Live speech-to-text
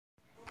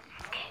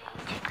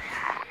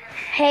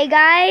Hey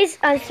guys,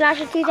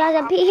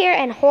 SMASHER2000p here,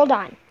 and hold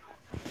on.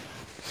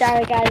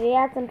 Sorry guys, we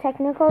had some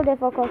technical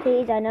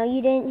difficulties. I know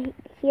you didn't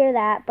hear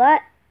that,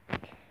 but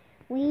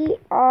we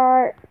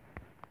are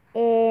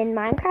in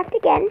Minecraft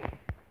again.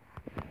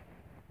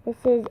 This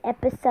is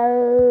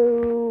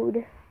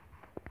episode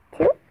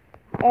 2,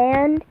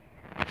 and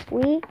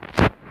we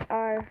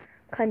are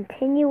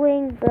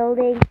continuing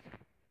building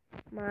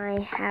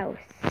my house.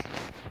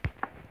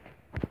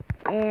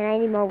 And I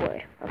need more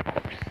wood, of course.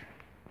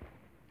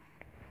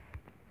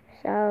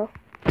 So,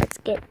 let's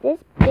get this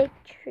big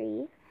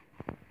tree.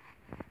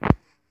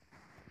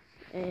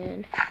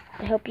 And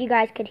I hope you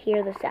guys could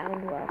hear the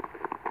sound well.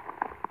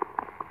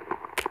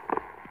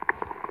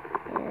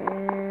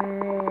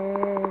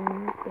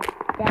 And get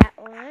that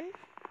one.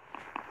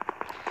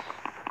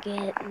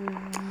 Get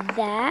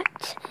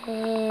that.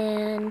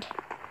 And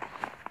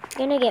I'm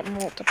gonna get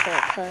multiple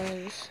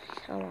because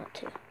I want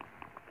to.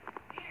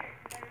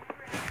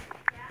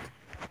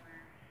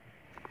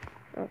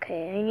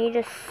 Okay, I need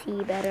to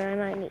see better. I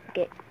might need to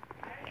get...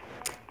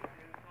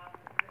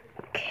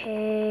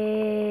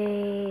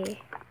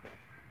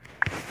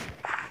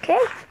 Okay,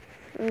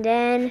 and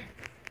then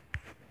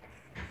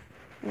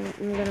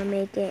I'm gonna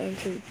make it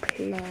into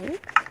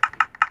plank.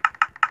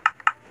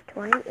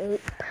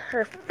 28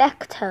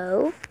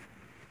 perfecto.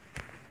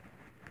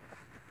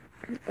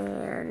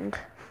 And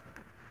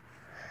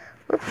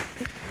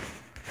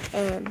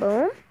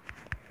boom,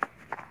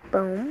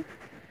 boom.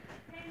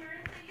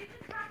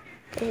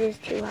 This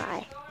is too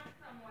high.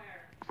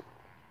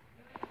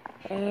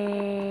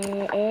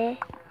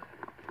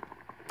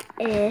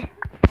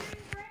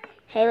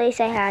 Haley,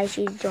 say hi.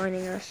 She's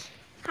joining us.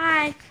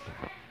 Hi.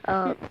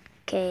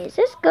 Okay, is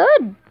this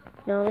good?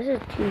 No, this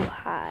is too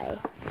high.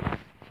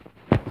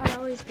 I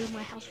always build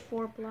my house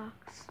 4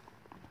 blocks.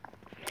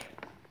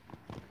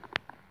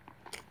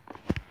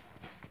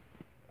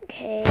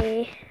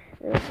 Okay,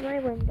 those are my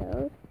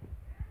windows.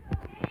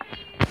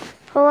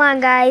 Hold on,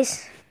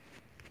 guys.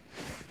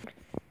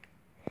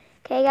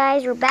 Okay,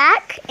 guys, we're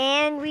back,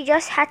 and we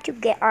just had to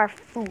get our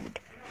food.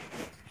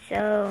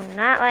 So,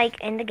 not like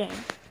in the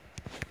game.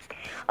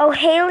 Oh,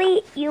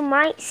 Haley, you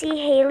might see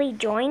Haley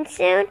join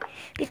soon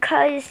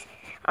because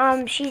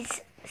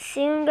she's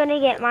soon gonna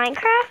get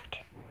Minecraft.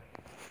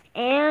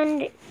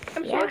 And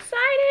I'm so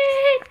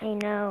excited. I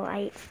know.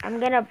 I'm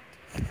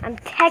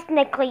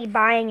technically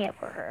buying it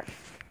for her.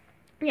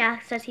 Yeah,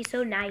 says he's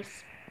so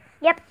nice.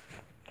 Yep.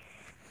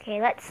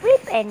 Okay, let's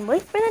sleep and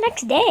wait for the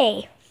next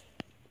day.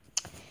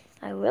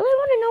 I really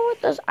want to know what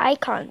those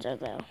icons are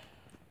though.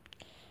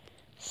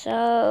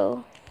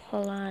 So,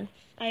 hold on.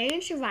 Are you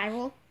in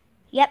survival?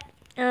 Yep.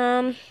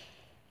 Now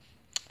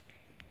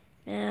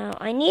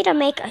I need to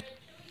make a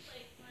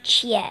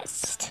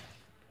chest.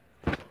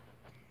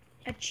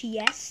 A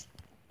chest?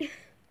 A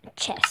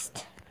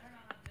chest.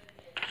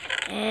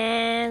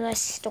 And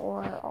let's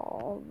store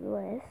all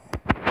this.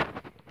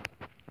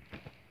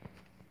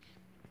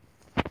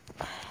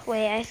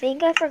 Wait, I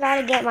think I forgot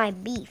to get my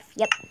beef.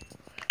 Yep.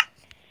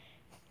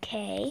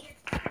 Okay.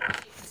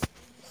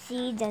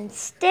 Seeds and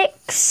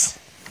sticks.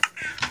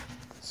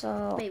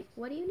 So. Wait,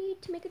 what do you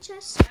need to make a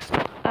chest?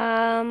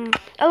 A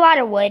lot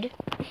of wood.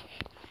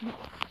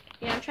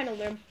 Yeah, I'm trying to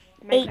learn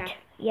Minecraft. 8.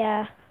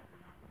 Yeah.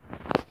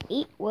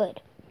 8 wood.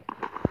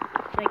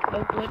 Like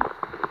oak wood?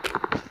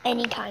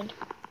 Any kind.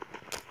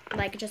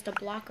 Like just a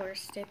block or a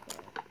stick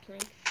or a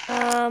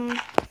plank?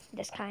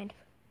 This kind.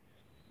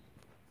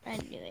 I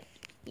knew it.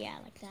 Yeah,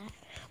 like that.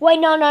 Wait,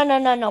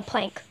 no,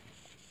 plank.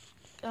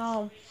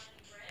 Oh.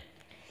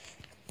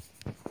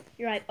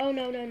 You're right. Oh,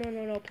 no,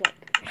 plank.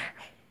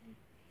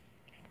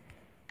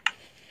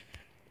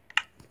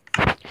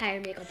 How do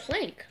you make a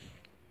plank?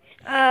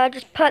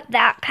 Just put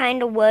that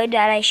kind of wood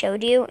that I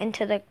showed you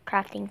into the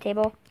crafting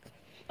table.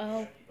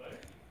 Oh.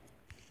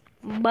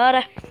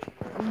 Butter.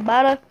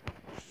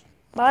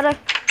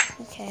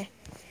 Okay.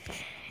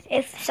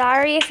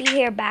 Sorry if you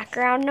hear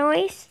background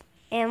noise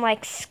and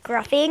like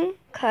scruffing,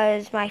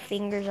 cause my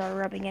fingers are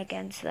rubbing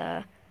against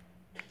the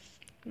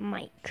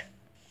mic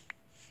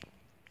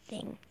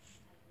thing.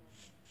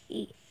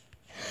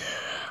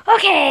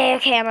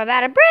 Okay, I'm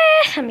about of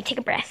breath. Let me take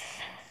a breath.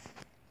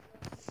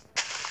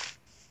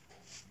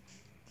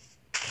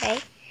 Okay,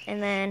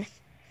 and then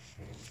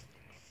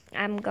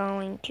I'm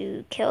going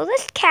to kill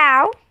this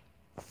cow.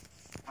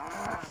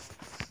 I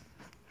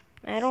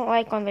don't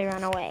like when they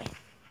run away.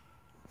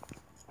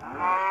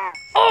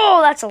 Oh,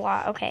 that's a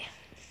lot. Okay.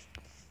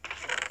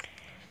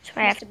 So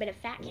I Must have been a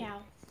fat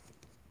cow.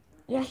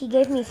 Yeah, he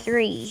gave me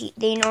 3.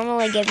 They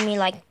normally give me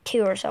like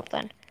 2 or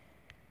something.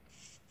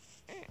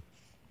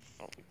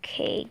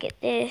 Okay, get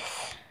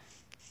this.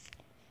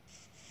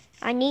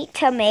 I need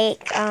to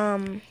make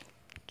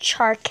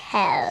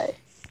charcoal.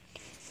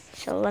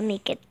 So let me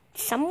get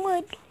some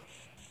wood.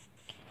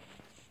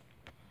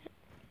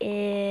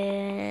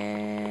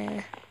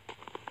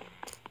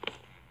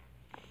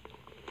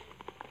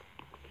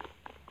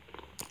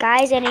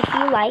 Guys, and if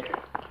you like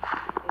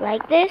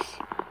this,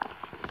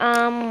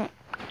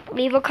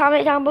 leave a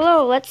comment down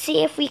below. Let's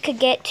see if we could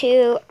get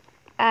to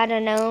I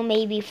don't know,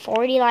 maybe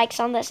 40 likes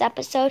on this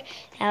episode,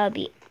 that would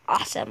be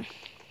awesome.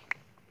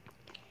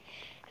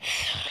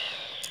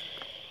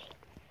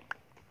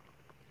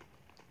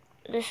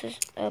 This is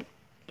a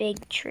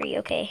big tree.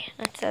 Okay,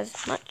 that's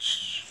as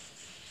much.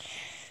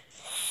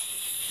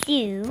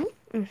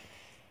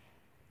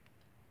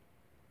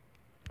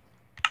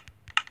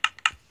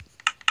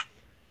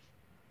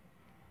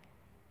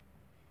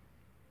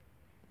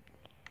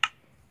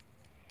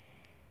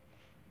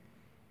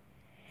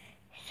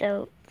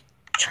 So,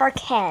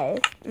 charcoal.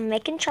 I'm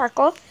making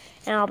charcoal,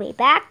 and I'll be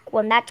back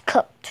when that's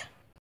cooked.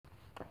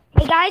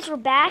 Hey guys, we're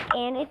back,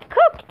 and it's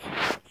cooked.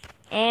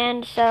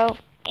 And so,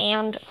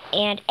 I'm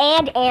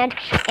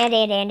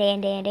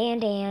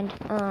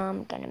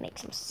gonna make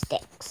some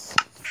sticks.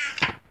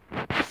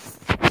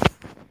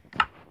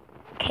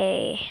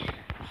 Okay,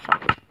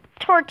 some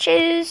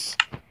torches.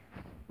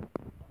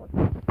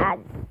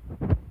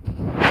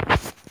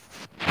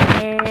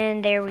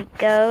 And there we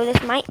go.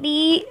 This might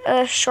be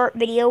a short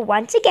video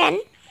once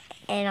again,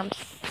 and I'm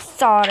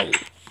sorry.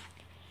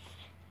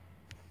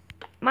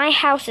 My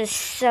house is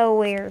so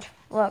weird.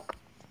 Look.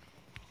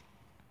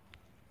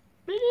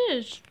 It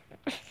is.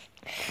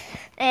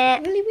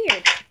 Really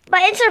weird.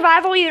 But in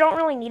survival, you don't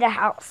really need a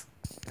house.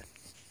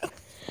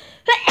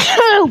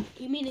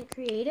 You mean in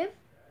creative?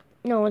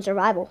 No, in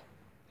survival.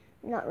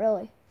 Not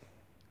really.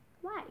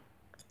 Why?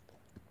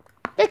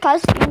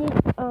 Because you need,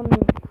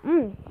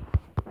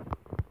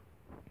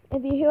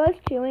 If you hear us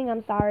chewing,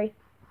 I'm sorry.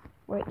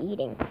 We're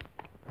eating.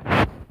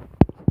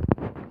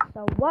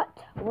 So what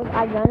was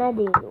I gonna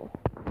do?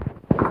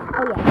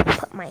 Oh yeah,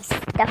 put my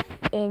stuff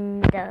in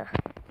the...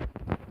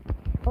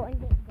 Oh, and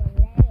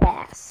get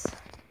glass.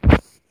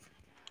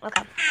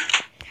 Okay.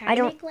 I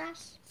don't make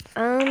glass.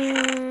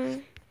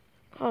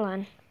 Hold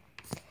on.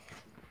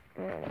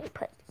 Let me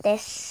put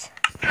this.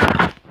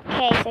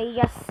 Okay, so you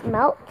just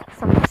smelt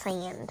some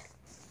sand.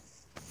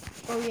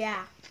 Oh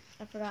yeah,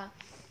 I forgot.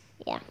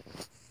 Yeah.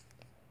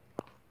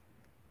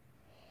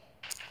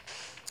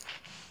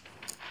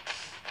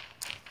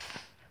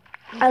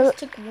 I just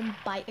took one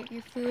bite of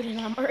your food and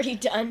I'm already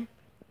done.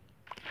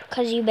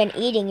 Because you've been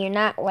eating, you're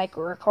not, like,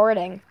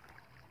 recording.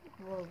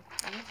 Whoa.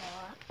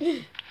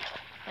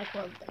 Like,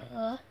 well,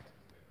 duh.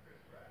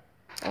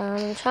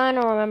 I'm trying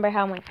to remember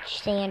how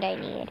much sand I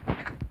need.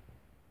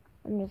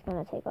 I'm just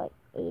going to take, like,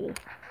 80.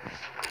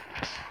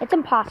 It's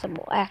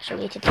impossible,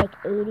 actually, to take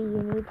 80.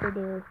 You need to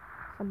do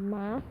some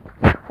math.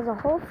 Because a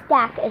whole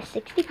stack is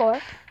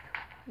 64.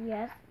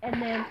 Yes,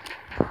 and then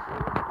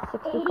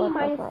 64 80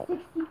 minus like,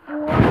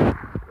 64 is,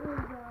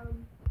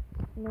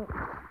 no.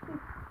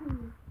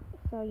 16.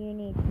 So you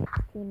need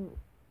 16.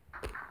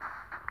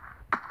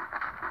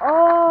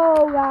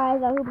 Oh,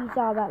 guys, I hope you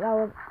saw that. That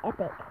was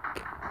epic.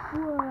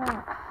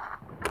 What?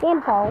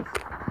 Sand falls,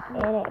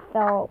 and it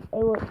fell. It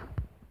was,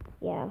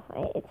 yeah,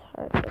 it's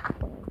hard to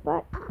explain.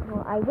 But,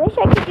 well, I wish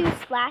I could do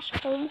slash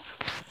home.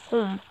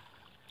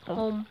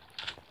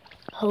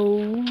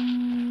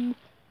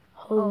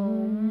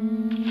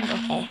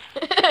 Okay.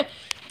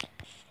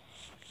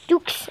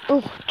 Dukes.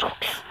 Ooh,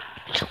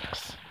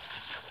 dukes.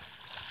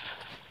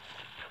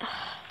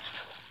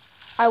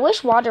 I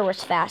wish water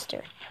was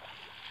faster.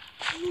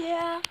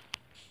 Yeah.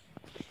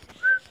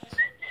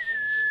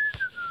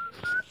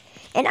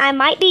 And I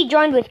might be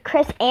joined with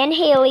Chris and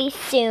Haley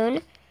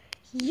soon.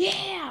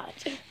 Yeah.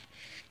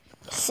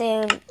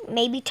 Soon.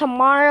 Maybe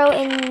tomorrow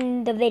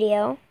in the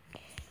video.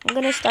 I'm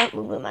going to start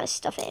moving my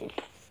stuff in.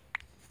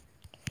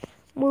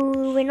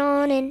 Moving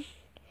on in.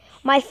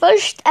 My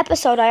first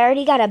episode, I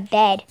already got a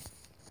bed.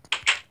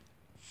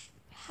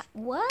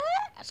 What?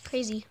 That's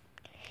crazy.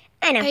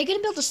 I know. Are you going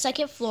to build a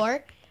second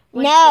floor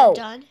once No. you're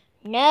done?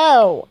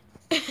 No.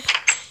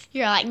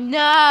 You're like,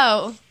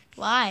 no.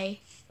 Why?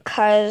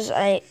 Because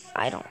I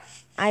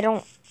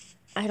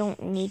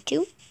don't need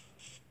to.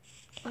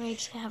 Or you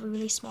just have a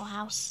really small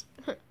house.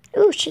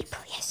 Ooh, sheep.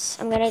 Yes.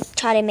 I'm going to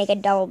try to make a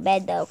double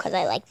bed, though, because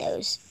I like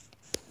those.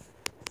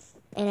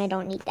 And I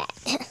don't need that.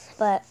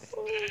 But...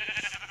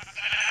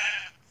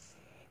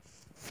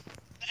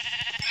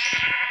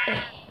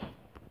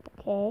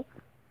 Okay.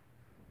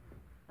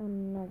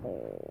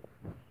 Another...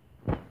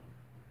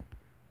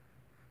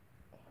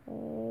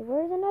 Okay,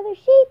 where's another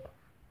sheep?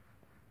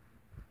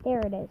 There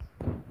it is.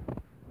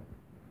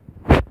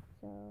 So,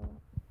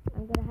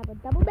 I'm going to have a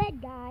double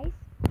bed, guys.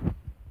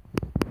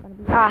 It's going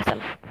to be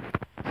awesome.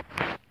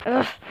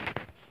 Ugh.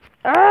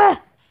 Ugh.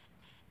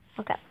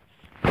 Okay.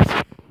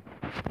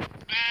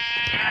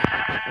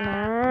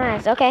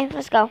 Nice. Okay,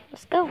 let's go.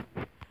 Let's go.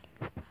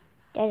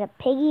 There's a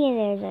piggy and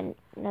there's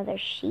another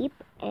sheep.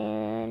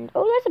 And,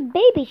 oh, that's a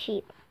baby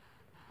sheep.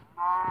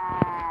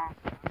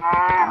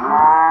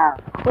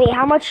 Wait,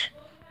 how much?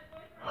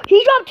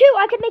 He dropped 2.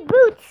 I could make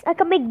boots. I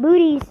could make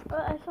booties.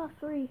 I saw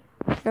 3.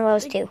 No, that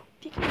was 2.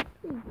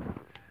 No,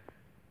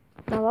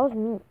 that was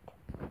meat.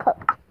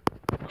 Cooked.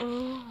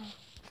 Oh.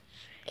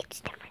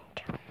 It's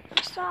different.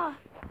 I saw.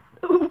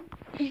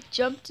 You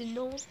jumped and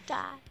almost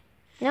died.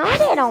 No, I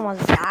didn't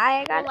almost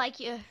die. I got Well, like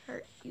you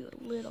hurt you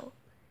a little.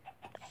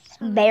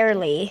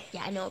 barely.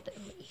 Yeah, I know,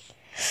 barely.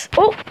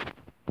 Oh.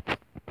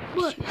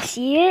 What?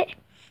 See it?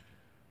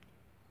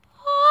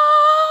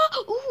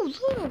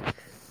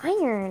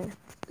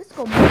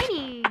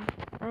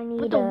 I need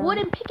with a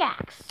wooden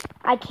pickaxe.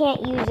 I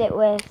can't use it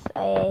with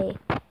a...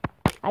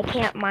 I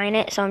can't mine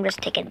it, so I'm just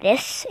taking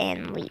this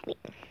and leaving.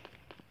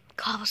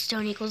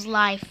 Cobblestone equals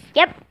life.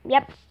 Yep.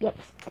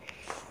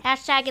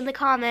 Hashtag in the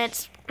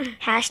comments.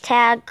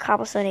 Hashtag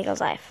cobblestone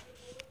equals life.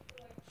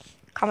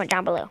 Comment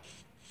down below.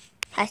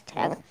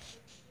 Hashtag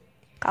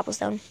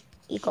cobblestone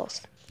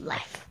equals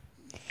life.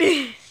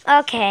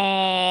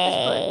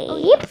 Okay.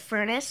 Yep.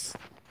 Furnace.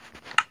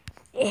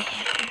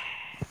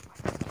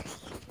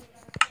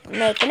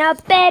 Making a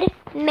bed.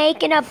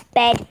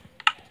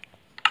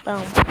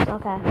 Boom.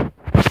 Okay.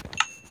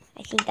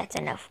 I think that's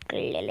enough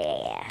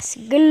glass.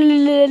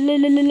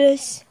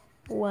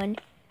 1,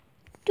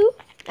 2.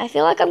 I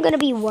feel like I'm gonna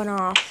be one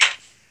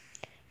off.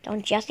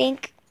 Don't you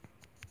think?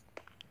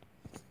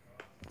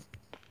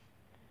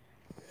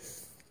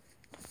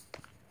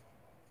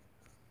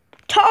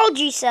 Told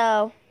you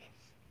so.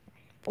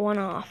 One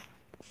off.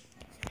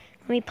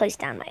 Let me place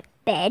down my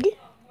bed.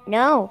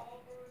 No.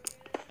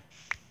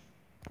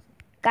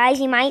 Guys,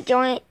 you might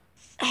join.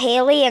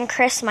 Haley and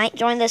Chris might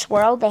join this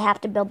world. They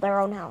have to build their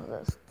own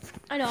houses.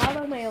 I know, I'll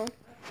build my own.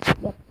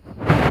 Yep.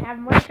 I have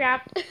more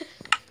craft.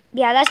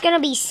 Yeah, that's gonna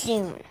be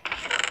soon.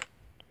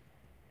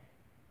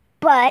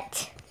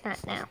 But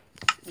not now.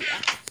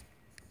 Yeah.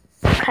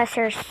 Because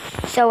her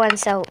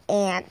so-and-so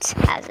aunt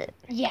has it.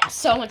 Yeah,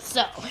 so and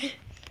so.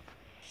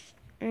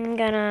 I'm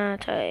gonna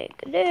take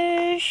a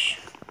dish.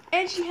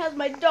 And she has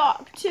my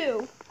dog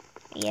too.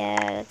 Yeah,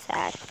 that's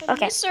sad. I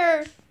Okay. miss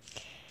her.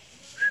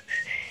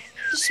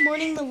 This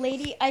morning, the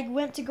lady, I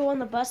went to go on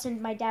the bus,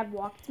 and my dad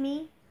walked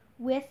me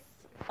with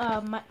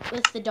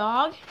the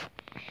dog.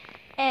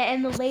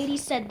 And the lady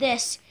said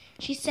this.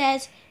 She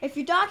says, "If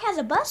your dog has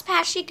a bus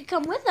pass, she could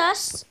come with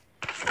us."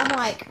 I'm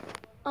like,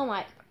 oh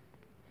my.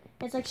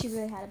 It's like she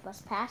really had a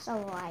bus pass.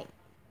 I'm like,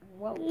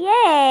 whoa.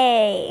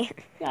 Yay!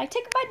 Yeah, I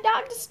took my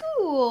dog to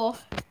school.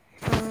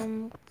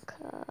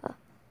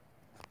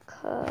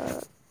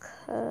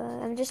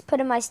 I'm just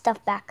putting my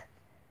stuff back.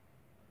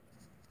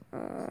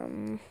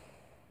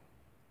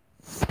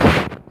 So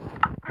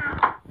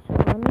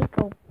let me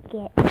go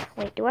get...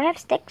 Wait, do I have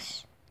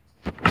sticks?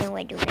 No,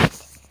 I do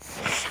not.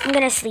 I'm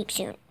gonna sleep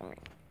soon. 1,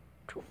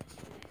 2.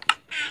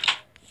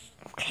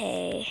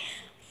 Okay.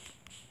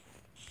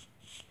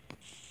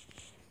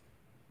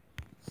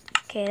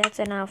 Okay, that's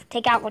enough.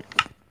 Take out one.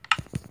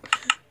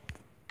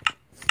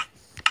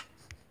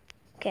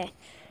 Okay.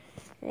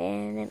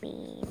 Then let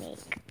me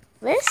make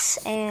this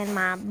and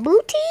my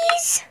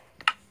booties.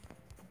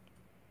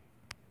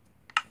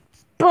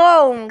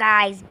 Boom,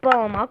 guys.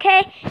 Boom,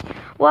 okay?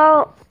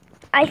 Well,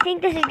 I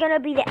think this is going to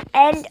be the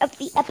end of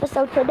the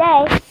episode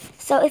today.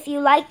 So if you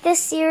like this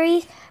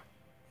series,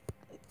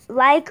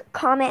 like,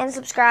 comment, and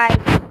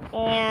subscribe.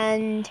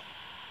 And,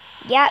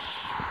 yeah,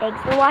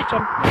 thanks for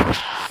watching.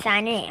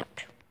 Signing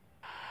out.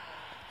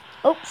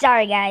 Oh,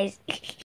 sorry, guys.